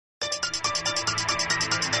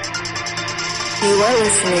You are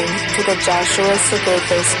listening to the Joshua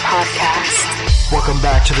Sigafus Podcast. Welcome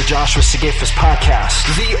back to the Joshua Sigafus Podcast,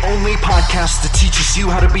 the only podcast that teaches you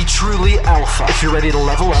how to be truly alpha. If you're ready to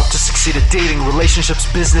level up to succeed at dating,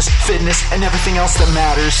 relationships, business, fitness, and everything else that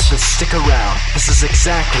matters, then stick around. This is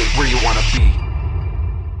exactly where you want to be.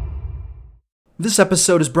 This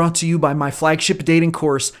episode is brought to you by my flagship dating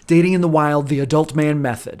course, Dating in the Wild, The Adult Man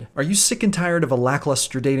Method. Are you sick and tired of a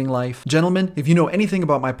lackluster dating life? Gentlemen, if you know anything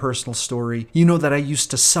about my personal story, you know that I used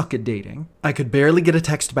to suck at dating. I could barely get a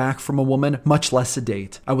text back from a woman, much less a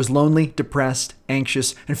date. I was lonely, depressed,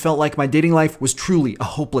 anxious, and felt like my dating life was truly a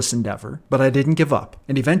hopeless endeavor. But I didn't give up,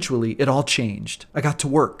 and eventually it all changed. I got to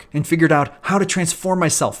work and figured out how to transform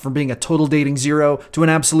myself from being a total dating zero to an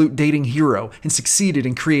absolute dating hero, and succeeded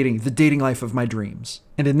in creating the dating life of my dreams.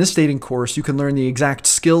 And in this dating course, you can learn the exact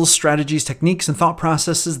skills, strategies, techniques, and thought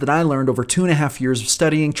processes that I learned over 2.5 years of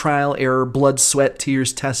studying, trial, error, blood, sweat,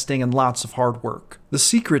 tears, testing, and lots of hard work. The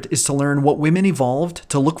secret is to learn what women evolved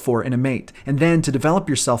to look for in a mate, and then to develop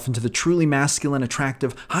yourself into the truly masculine,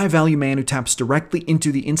 attractive, high-value man who taps directly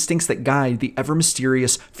into the instincts that guide the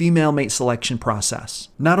ever-mysterious female mate selection process.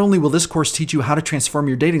 Not only will this course teach you how to transform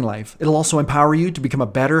your dating life, it'll also empower you to become a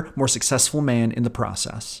better, more successful man in the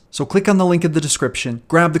process. So click on the link in the description,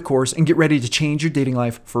 grab the course, and get ready to change your dating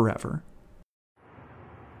life forever.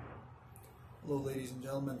 Hello, ladies and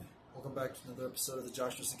gentlemen. Welcome back to another episode of the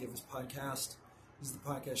Joshua Sigafus Podcast. This is the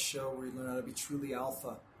podcast show where you learn how to be truly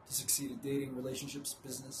alpha to succeed at dating, relationships,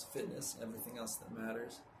 business, fitness, and everything else that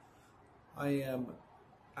matters. I am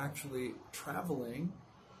actually traveling.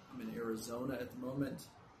 I'm in Arizona at the moment.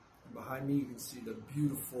 And behind me you can see the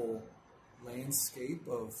beautiful landscape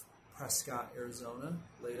of Prescott, Arizona,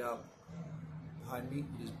 laid out behind me.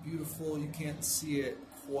 It is beautiful. You can't see it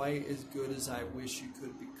quite as good as I wish you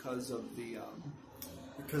could because of the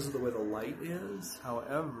way the light is.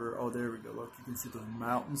 However, oh, there we go. Look, you can see those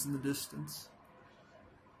mountains in the distance.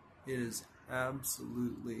 It is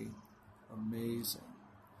absolutely amazing.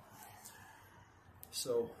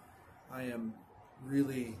 So I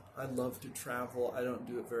love to travel. I don't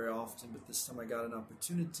do it very often, but this time I got an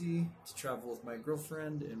opportunity to travel with my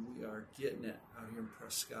girlfriend, and we are getting it out here in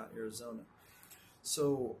Prescott, Arizona.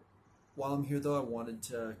 So while I'm here, though, I wanted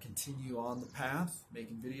to continue on the path,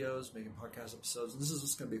 making videos, making podcast episodes. And this is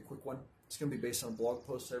just going to be a quick one. It's going to be based on a blog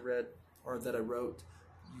post I read, or that I wrote.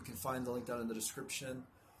 You can find the link down in the description.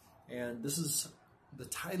 And this is the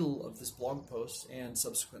title of this blog post, and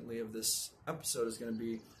subsequently of this episode, is going to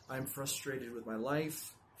be, I'm frustrated with my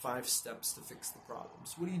life, 5 steps to fix the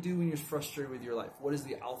problems. What do you do when you're frustrated with your life? What is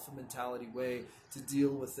the alpha mentality way to deal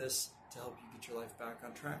with this, to help you get your life back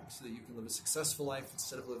on track so that you can live a successful life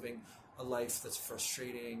instead of living a life that's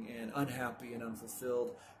frustrating and unhappy and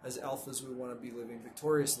unfulfilled? As alphas, we want to be living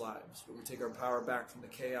victorious lives, where we take our power back from the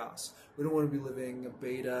chaos. We don't want to be living a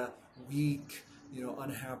beta, weak,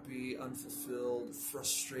 unhappy, unfulfilled,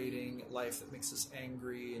 frustrating life that makes us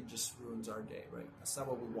angry and just ruins our day, right? That's not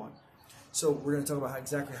what we want. So we're going to talk about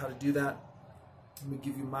exactly how to do that. I'm going to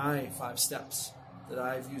give you my 5 steps that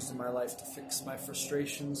I've used in my life to fix my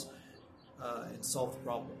frustrations and solve the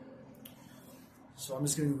problem. So I'm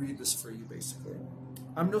just going to read this for you, basically.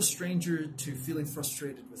 I'm no stranger to feeling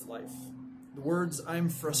frustrated with life. The words "I'm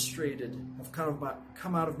frustrated" have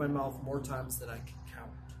come out of my mouth more times than I can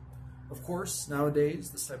count. Of course, nowadays,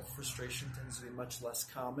 this type of frustration tends to be much less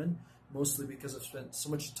common, mostly because I've spent so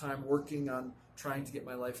much time working on trying to get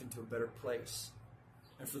my life into a better place.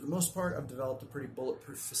 And for the most part, I've developed a pretty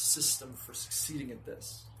bulletproof system for succeeding at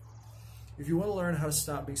this. If you want to learn how to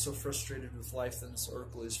stop being so frustrated with life, then this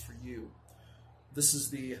article is for you. This is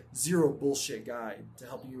the Zero Bullshit Guide to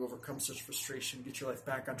helping you overcome such frustration, get your life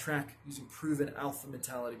back on track using proven alpha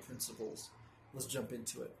mentality principles. Let's jump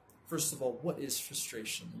into it. First of all, what is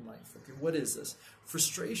frustration in life? Okay, what is this?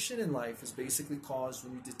 Frustration in life is basically caused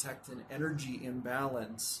when you detect an energy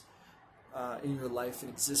imbalance in your life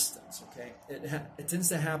and existence. Okay, it tends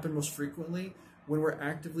to happen most frequently when we're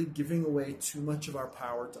actively giving away too much of our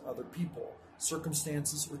power to other people,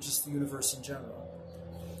 circumstances, or just the universe in general.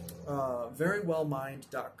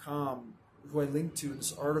 Verywellmind.com, who I linked to in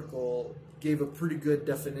this article, gave a pretty good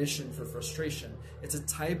definition for frustration. It's a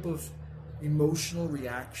type of emotional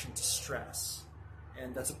reaction to stress,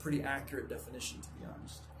 and that's a pretty accurate definition, to be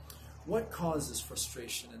honest. What causes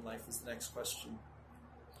frustration in life is the next question.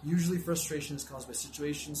 Usually frustration is caused by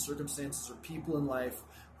situations, circumstances, or people in life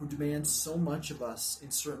who demand so much of us in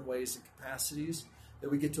certain ways and capacities that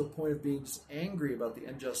we get to a point of being just angry about the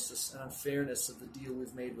injustice and unfairness of the deal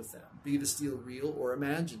we've made with them. Be this deal real or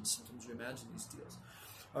imagined. Sometimes we imagine these deals.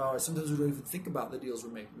 Sometimes we don't even think about the deals we're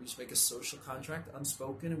making. We just make a social contract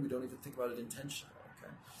unspoken, and we don't even think about it intentionally.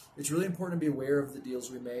 Okay? It's really important to be aware of the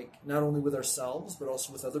deals we make, not only with ourselves, but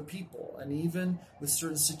also with other people, and even with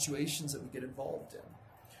certain situations that we get involved in.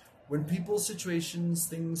 When people, situations,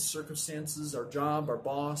 things, circumstances, our job, our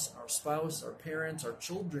boss, our spouse, our parents, our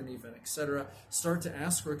children even, etc., start to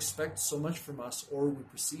ask or expect so much from us, or we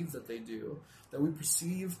perceive that they do, that we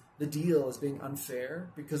perceive the deal as being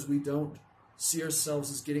unfair because we don't see ourselves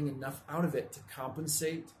as getting enough out of it to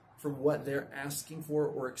compensate for what they're asking for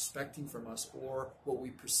or expecting from us, or what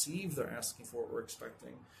we perceive they're asking for or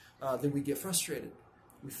expecting, then we get frustrated.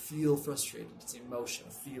 We feel frustrated. It's an emotion,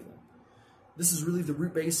 a feeling. This is really the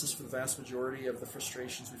root basis for the vast majority of the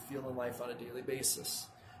frustrations we feel in life on a daily basis.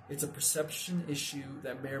 It's a perception issue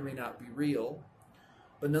that may or may not be real,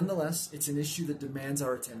 but nonetheless, it's an issue that demands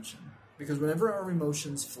our attention. Because whenever our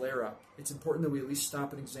emotions flare up, it's important that we at least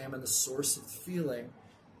stop and examine the source of the feeling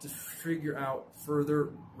to figure out further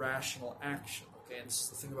rational action. Okay, and this is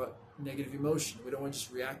the thing about negative emotion. We don't want to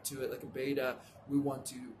just react to it like a beta. We want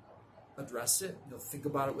to address it, think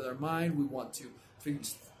about it with our mind. We want to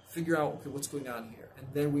figure out, okay, what's going on here. And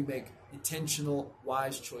then we make intentional,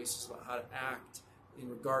 wise choices about how to act in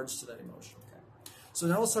regards to that emotion. Okay. So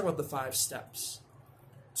now let's talk about the 5 steps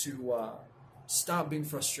to stop being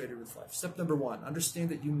frustrated with life. Step number 1, understand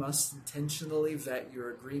that you must intentionally vet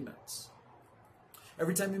your agreements.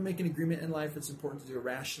 Every time you make an agreement in life, it's important to do a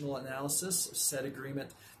rational analysis of said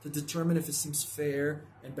agreement to determine if it seems fair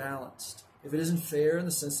and balanced. If it isn't fair in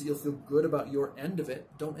the sense that you'll feel good about your end of it,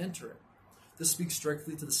 don't enter it. This speaks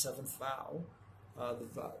directly to the 7th vow,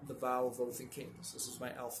 the vow of Oath and Kings. This is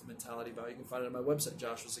my alpha mentality vow. You can find it on my website,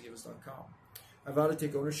 joshuazagivis.com. I vow to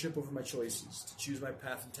take ownership over my choices, to choose my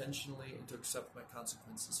path intentionally, and to accept my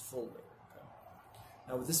consequences fully.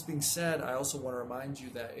 Now, with this being said, I also want to remind you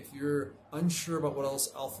that if you're unsure about what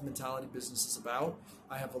else Alpha Mentality Business is about,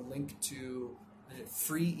 I have a link to a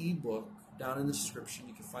free ebook down in the description.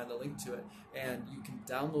 You can find the link to it, and you can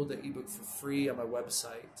download the ebook for free on my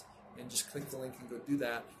website, and just click the link and go do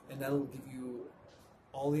that, and that'll give you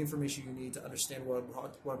all the information you need to understand what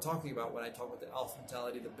I'm talking about when I talk about the Alpha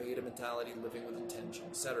Mentality, the Beta Mentality, living with intention,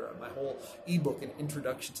 etc. My whole ebook and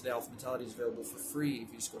introduction to the Alpha Mentality is available for free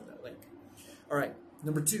if you just go to that link. All right.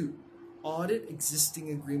 Number 2, audit existing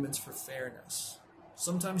agreements for fairness.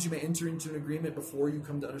 Sometimes you may enter into an agreement before you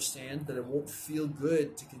come to understand that it won't feel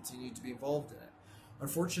good to continue to be involved in it.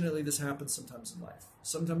 Unfortunately, this happens sometimes in life.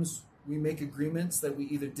 Sometimes we make agreements that we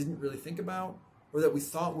either didn't really think about or that we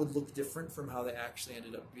thought would look different from how they actually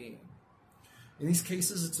ended up being. In these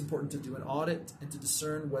cases, it's important to do an audit and to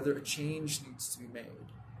discern whether a change needs to be made.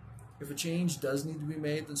 If a change does need to be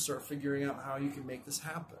made, then start figuring out how you can make this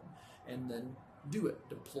happen, and then do it.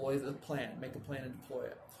 Deploy the plan. Make a plan and deploy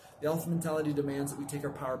it. The Alpha Mentality demands that we take our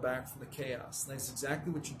power back from the chaos. And that's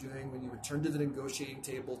exactly what you're doing when you return to the negotiating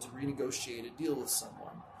table to renegotiate a deal with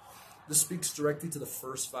someone. This speaks directly to the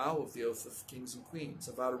first vow of the Oath of Kings and Queens,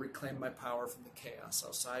 a vow to reclaim my power from the chaos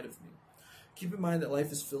outside of me. Keep in mind that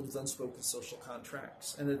life is filled with unspoken social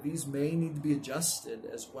contracts, and that these may need to be adjusted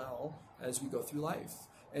as well as we go through life.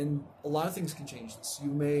 And a lot of things can change this. You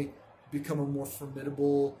may become a more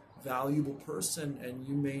formidable, valuable person, and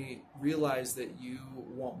you may realize that you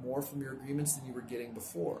want more from your agreements than you were getting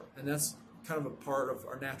before. And that's kind of a part of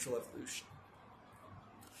our natural evolution.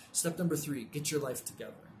 Step number 3, get your life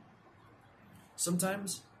together.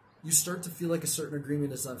 Sometimes you start to feel like a certain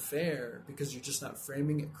agreement is unfair because you're just not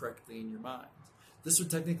framing it correctly in your mind. This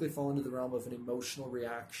would technically fall into the realm of an emotional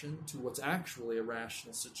reaction to what's actually a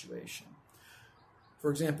rational situation.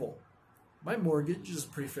 For example, my mortgage is a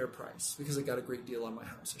pretty fair price because I got a great deal on my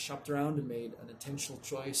house. I shopped around and made an intentional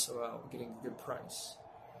choice about getting a good price.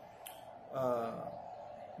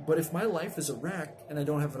 But if my life is a wreck and I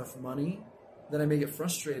don't have enough money, then I may get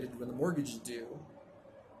frustrated when the mortgage is due.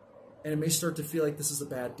 And it may start to feel like this is a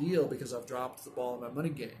bad deal because I've dropped the ball in my money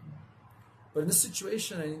game. But in this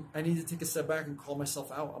situation, I need to take a step back and call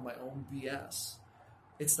myself out on my own BS.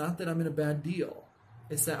 It's not that I'm in a bad deal.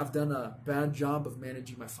 It's that I've done a bad job of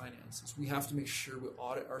managing my finances. We have to make sure we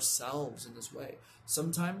audit ourselves in this way.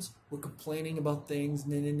 Sometimes we're complaining about things,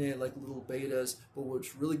 like little betas, but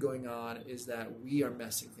what's really going on is that we are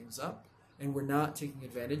messing things up, and we're not taking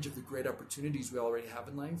advantage of the great opportunities we already have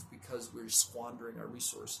in life because we're squandering our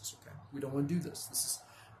resources. Okay, we don't want to do this.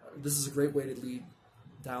 This is a great way to lead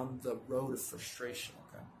down the road of frustration.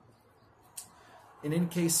 Okay, and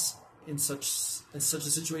in such a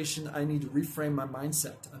situation, I need to reframe my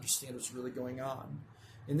mindset to understand what's really going on.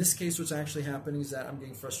 In this case, what's actually happening is that I'm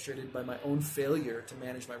getting frustrated by my own failure to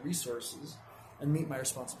manage my resources and meet my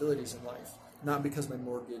responsibilities in life, not because my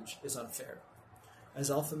mortgage is unfair. As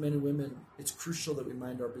alpha men and women, it's crucial that we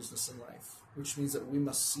mind our business in life, which means that we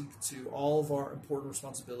must seek to all of our important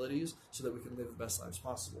responsibilities so that we can live the best lives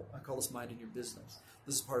possible. I call this minding your business.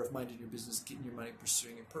 This is part of minding your business, getting your money,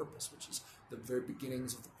 pursuing your purpose, which is the very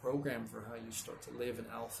beginnings of the program for how you start to live an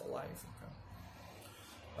alpha life.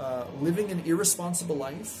 Living an irresponsible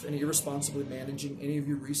life and irresponsibly managing any of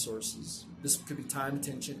your resources, this could be time,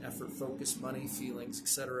 attention, effort, focus, money, feelings,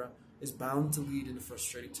 etc., is bound to lead into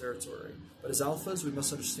frustrating territory. But as alphas, we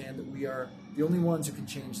must understand that we are the only ones who can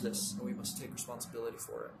change this, and we must take responsibility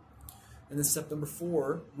for it. And then step number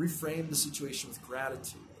 4, reframe the situation with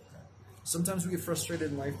gratitude. Sometimes we get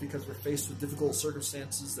frustrated in life because we're faced with difficult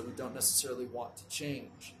circumstances that we don't necessarily want to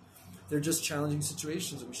change. They're just challenging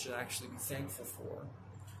situations that we should actually be thankful for.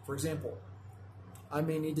 For example, I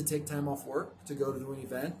may need to take time off work to go to an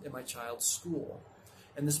event at my child's school.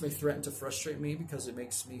 And this may threaten to frustrate me because it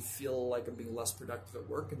makes me feel like I'm being less productive at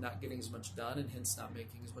work and not getting as much done and hence not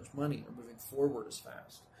making as much money or moving forward as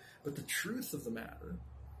fast. But the truth of the matter,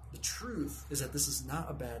 the truth is that this is not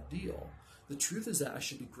a bad deal. The truth is that I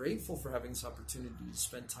should be grateful for having this opportunity to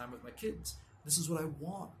spend time with my kids. This is what I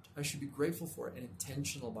want. I should be grateful for it and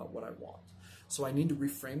intentional about what I want. So I need to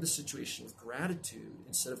reframe the situation with gratitude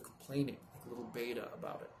instead of complaining like a little beta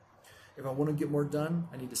about it. If I want to get more done,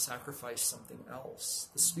 I need to sacrifice something else.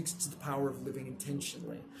 This speaks to the power of living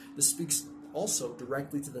intentionally. This speaks also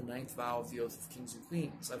directly to the 9th vow of the Oath of Kings and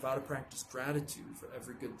Queens. I vow to practice gratitude for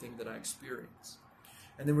every good thing that I experience.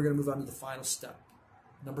 And then we're going to move on to the final step.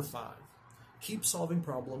 Number 5, keep solving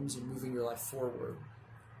problems and moving your life forward.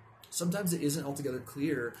 Sometimes it isn't altogether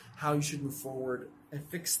clear how you should move forward and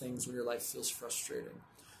fix things when your life feels frustrating.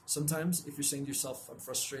 Sometimes if you're saying to yourself, I'm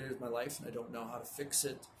frustrated with my life and I don't know how to fix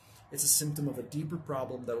it, it's a symptom of a deeper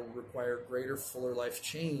problem that will require greater, fuller life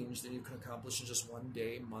change than you can accomplish in just one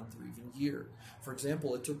day, month, or even year. For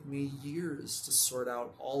example, it took me years to sort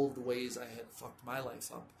out all of the ways I had fucked my life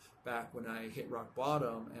up back when I hit rock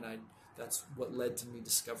bottom, and that's what led to me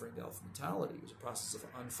discovering the alpha mentality. It was a process of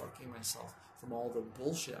unfucking myself from all the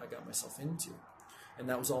bullshit I got myself into. And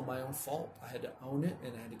that was all my own fault. I had to own it,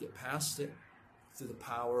 and I had to get past it through the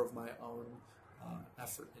power of my own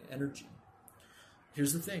effort and energy.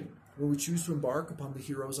 Here's the thing. When we choose to embark upon the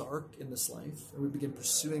hero's arc in this life and we begin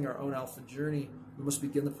pursuing our own alpha journey, we must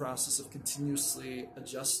begin the process of continuously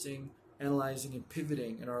adjusting, analyzing, and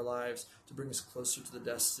pivoting in our lives to bring us closer to the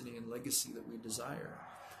destiny and legacy that we desire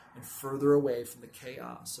and further away from the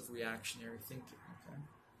chaos of reactionary thinking. Okay?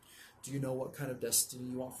 Do you know what kind of destiny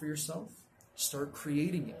you want for yourself? Start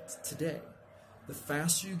creating it today. The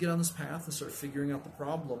faster you get on this path and start figuring out the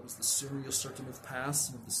problems, the sooner you'll start to move past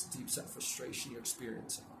some of this deep-set frustration you're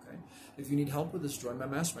experiencing, okay? If you need help with this, join my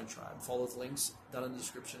mastermind tribe. Follow the links down in the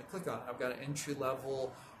description and click on it. I've got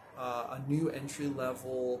a new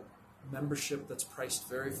entry-level membership that's priced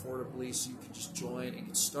very affordably so you can just join and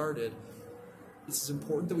get started. It's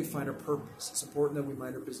important that we find our purpose. It's important that we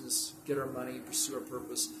mind our business, get our money, pursue our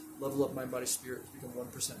purpose, level up mind, body, spirit to become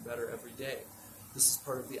 1% better every day. This is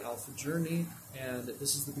part of the alpha journey, and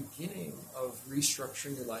this is the beginning of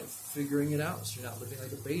restructuring your life, figuring it out so you're not living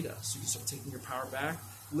like a beta, so you can start taking your power back,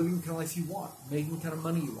 living the kind of life you want, making the kind of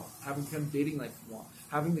money you want, having the kind of dating life you want,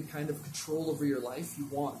 having the kind of control over your life you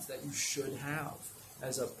want, that you should have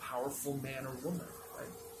as a powerful man or woman, right?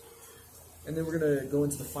 And then we're going to go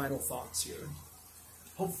into the final thoughts here.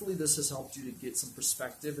 Hopefully this has helped you to get some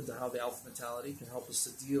perspective into how the alpha mentality can help us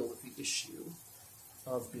to deal with the issue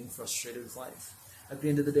of being frustrated with life. At the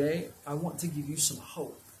end of the day, I want to give you some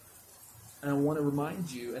hope. And I want to remind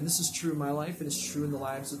you, and this is true in my life, and it's true in the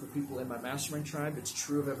lives of the people in my mastermind tribe, it's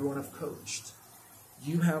true of everyone I've coached.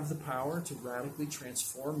 You have the power to radically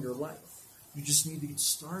transform your life. You just need to get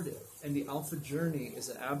started. And the alpha journey is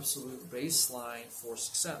an absolute baseline for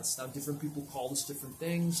success. Now, different people call this different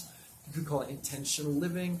things. You could call it intentional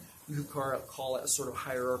living. You could call it a sort of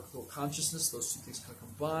hierarchical consciousness. Those two things kind of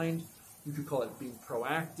combined. You could call it being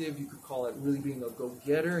proactive. You could call it really being a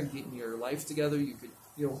go-getter and getting your life together. You could,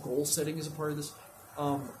 goal setting is a part of this.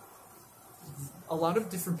 A lot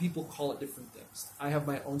of different people call it different things. I have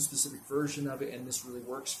my own specific version of it, and this really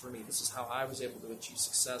works for me. This is how I was able to achieve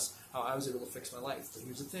success, how I was able to fix my life. But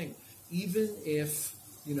here's the thing. Even if,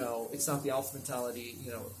 it's not the alpha mentality,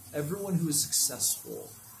 everyone who is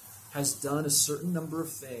successful has done a certain number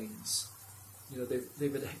of things.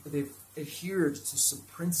 They've adhered to some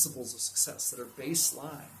principles of success that are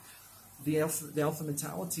baseline. The alpha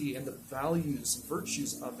mentality and the values and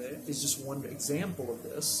virtues of it is just one example of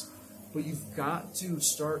this. But you've got to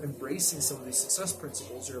start embracing some of these success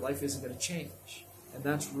principles or your life isn't going to change. And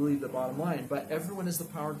that's really the bottom line. But everyone has the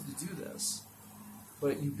power to do this.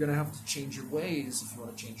 But you're going to have to change your ways if you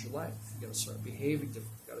want to change your life. You got to start behaving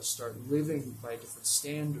different. You got to start living by a different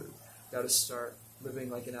standard. You got to start living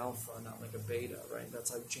like an alpha, not like a beta, right? That's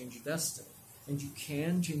how you change your destiny. And you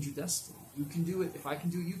can change your destiny. You can do it. If I can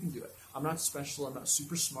do it, you can do it. I'm not special. I'm not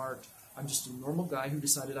super smart. I'm just a normal guy who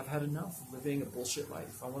decided I've had enough of living a bullshit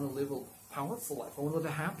life. I want to live a powerful life. I want to live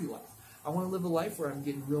a happy life. I want to live a life where I'm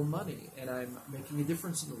getting real money and I'm making a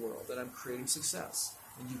difference in the world and I'm creating success.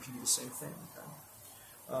 And you can do the same thing.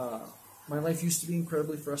 Okay? My life used to be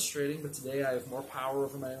incredibly frustrating, but today I have more power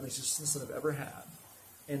over my own existence than I've ever had.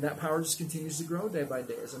 And that power just continues to grow day by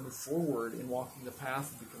day as I move forward in walking the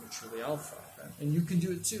path of becoming truly alpha. Okay? And you can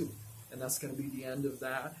do it too. And that's going to be the end of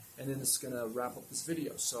that. And then it's going to wrap up this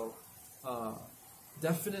video. So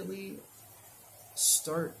definitely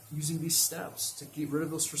start using these steps to get rid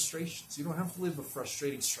of those frustrations. You don't have to live a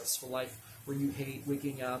frustrating, stressful life where you hate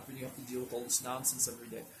waking up and you have to deal with all this nonsense every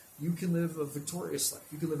day. You can live a victorious life.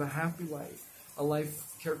 You can live a happy life, a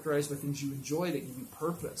life characterized by things you enjoy that give you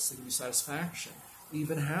purpose, that give you satisfaction,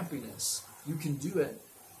 even happiness. You can do it.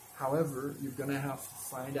 However, you're going to have to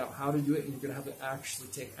find out how to do it, and you're going to have to actually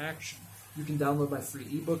take action. You can download my free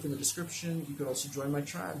ebook in the description. You can also join my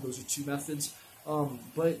tribe. Those are 2 methods.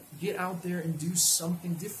 But get out there and do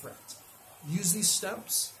something different. Use these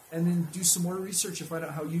steps and then do some more research and find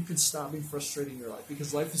out how you can stop being frustrated in your life.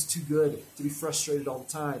 Because life is too good to be frustrated all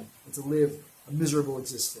the time and to live a miserable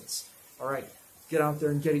existence. All right, get out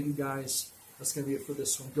there and get it, you guys. That's going to be it for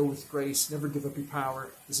this one. Go with grace. Never give up your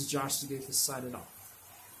power. This is Josh Sigafus signing off.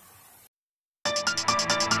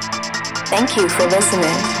 Thank you for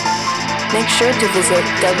listening. Make sure to visit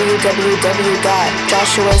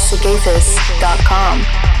www.joshuasigafus.com.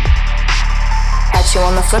 Catch you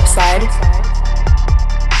on the flip side.